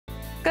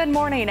Good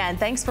morning and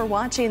thanks for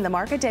watching the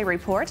Market Day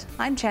Report.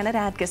 I'm Janet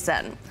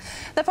Atkinson.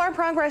 The Farm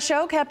Progress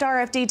Show kept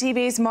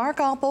RFD-TV's Mark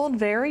Oppold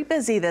very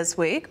busy this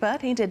week,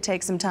 but he did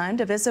take some time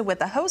to visit with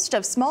the host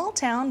of Small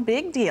Town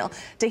Big Deal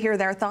to hear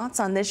their thoughts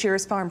on this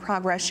year's Farm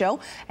Progress Show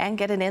and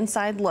get an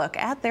inside look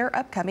at their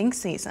upcoming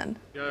season.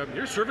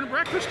 You're serving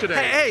breakfast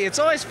today. Hey, it's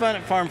always fun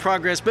at Farm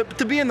Progress, but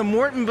to be in the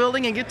Morton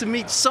Building and get to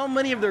meet so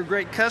many of their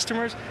great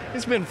customers,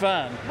 it's been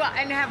fun. Well,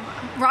 and have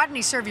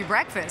Rodney serve you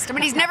breakfast. I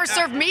mean, he's never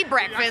served me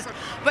breakfast,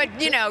 but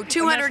you know,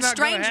 200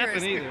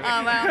 strangers.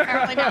 Well,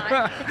 apparently not.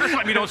 That's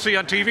what we don't see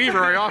on TV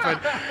very often.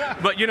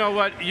 But you know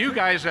what? You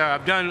guys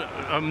have done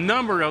a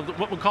number of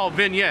what we call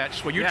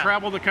vignettes, where you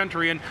travel the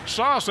country and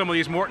saw some of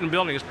these Morton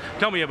buildings.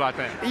 Tell me about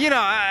that. You know,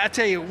 I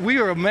tell you,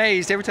 we were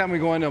amazed every time we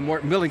go into a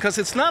Morton building, because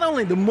it's not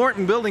only the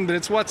Morton building, but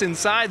it's what's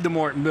inside the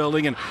Morton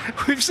building, and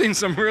we've seen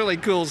some really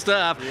cool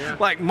stuff,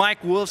 like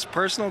Mike Wolfe's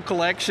personal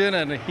collection,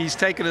 and he's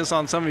taken us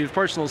on some of his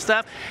personal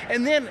stuff.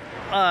 And then,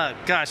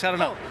 gosh, I don't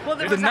know,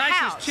 the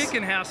nicest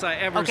chicken house I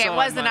ever saw. Okay, it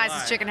was the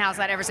nicest chicken house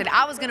I'd ever seen.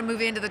 I was going to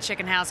move into the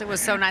chicken house. It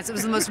was so nice. It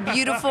was the most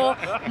beautiful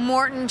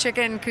Morton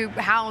chicken coop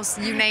house,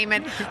 you name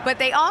it. But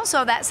they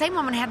also, that same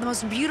woman had the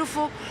most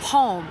beautiful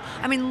home.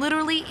 I mean,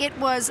 literally, it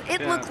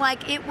looked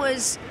like it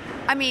was,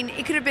 I mean,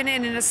 it could have been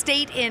in an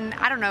estate in,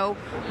 I don't know,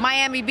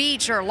 Miami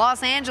Beach or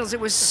Los Angeles. It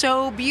was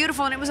so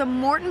beautiful, and it was a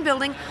Morton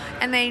building,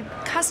 and they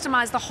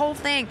customized the whole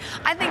thing.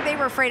 I think they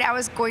were afraid I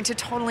was going to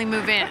totally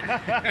move in. You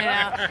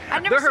know?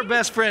 They're her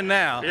best friend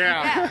now.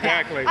 Yeah,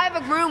 exactly. I have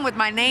a room with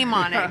my name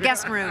on it,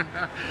 guest room.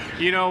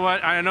 You know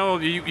what? I know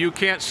you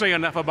can't say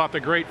enough about the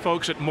great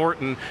folks at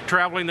Morton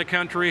traveling the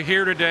country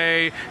here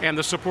today and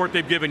the support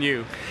they've given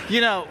you.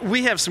 You know,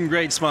 we have some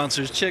great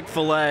sponsors,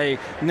 Chick-fil-A,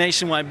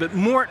 Nationwide, but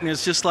Morton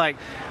is just like,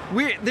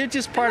 they're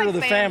just part of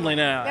the family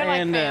now. They're like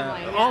and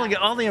family,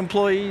 all the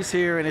employees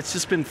here, and it's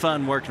just been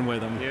fun working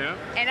with them. Yeah.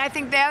 And I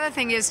think the other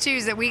thing is too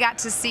is that we got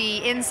to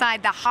see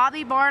inside the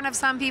hobby barn of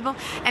some people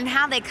and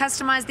how they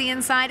customize the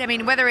inside. I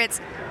mean, whether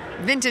it's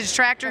vintage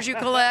tractors you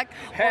collect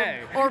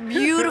or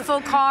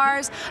beautiful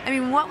cars. I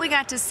mean, what we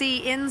got to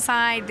see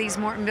inside these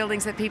Morton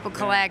buildings that people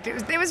collect,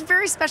 it was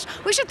very special.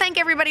 We should thank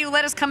everybody who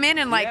let us come in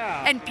and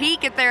and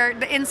peek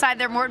at inside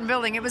their Morton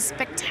building. It was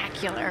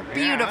spectacular,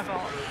 beautiful.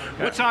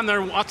 What's on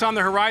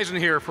the horizon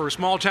here for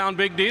Small Town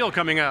Big Deal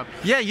coming up?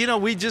 Yeah, you know,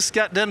 we just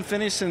got done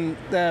finishing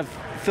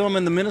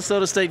filming the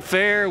Minnesota State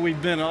Fair. We've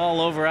been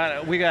all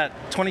over. We got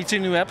 22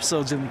 new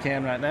episodes in the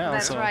can right now.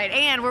 That's right,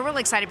 and we're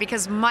really excited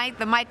because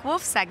the Mike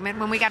Wolfe segment,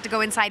 when we got to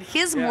go inside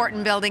his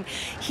Morton building,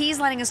 he's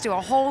letting us do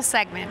a whole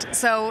segment.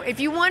 So if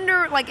you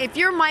wonder, like, if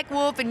you're Mike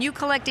Wolfe and you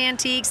collect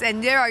antiques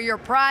and there are your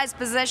prized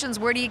possessions,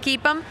 where do you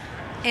keep them?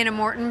 In a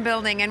Morton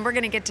building, and we're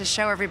going to get to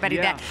show everybody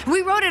that.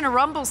 We rode in a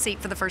rumble seat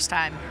for the first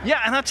time.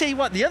 Yeah, and I'll tell you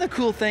what, the other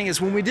cool thing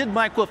is when we did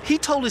Mike Wolfe, he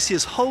told us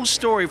his whole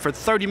story for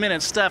 30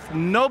 minutes, stuff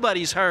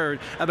nobody's heard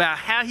about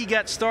how he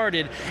got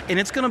started, and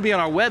it's going to be on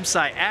our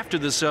website after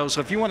the show,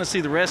 so if you want to see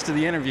the rest of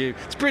the interview,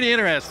 it's pretty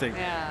interesting.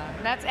 Yeah,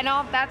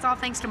 that's all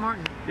thanks to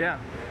Morton. Yeah.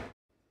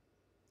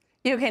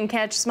 You can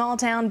catch Small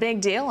Town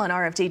Big Deal on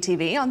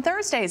RFD-TV on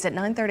Thursdays at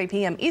 9:30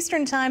 p.m.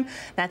 Eastern Time.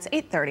 That's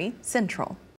 8:30 Central.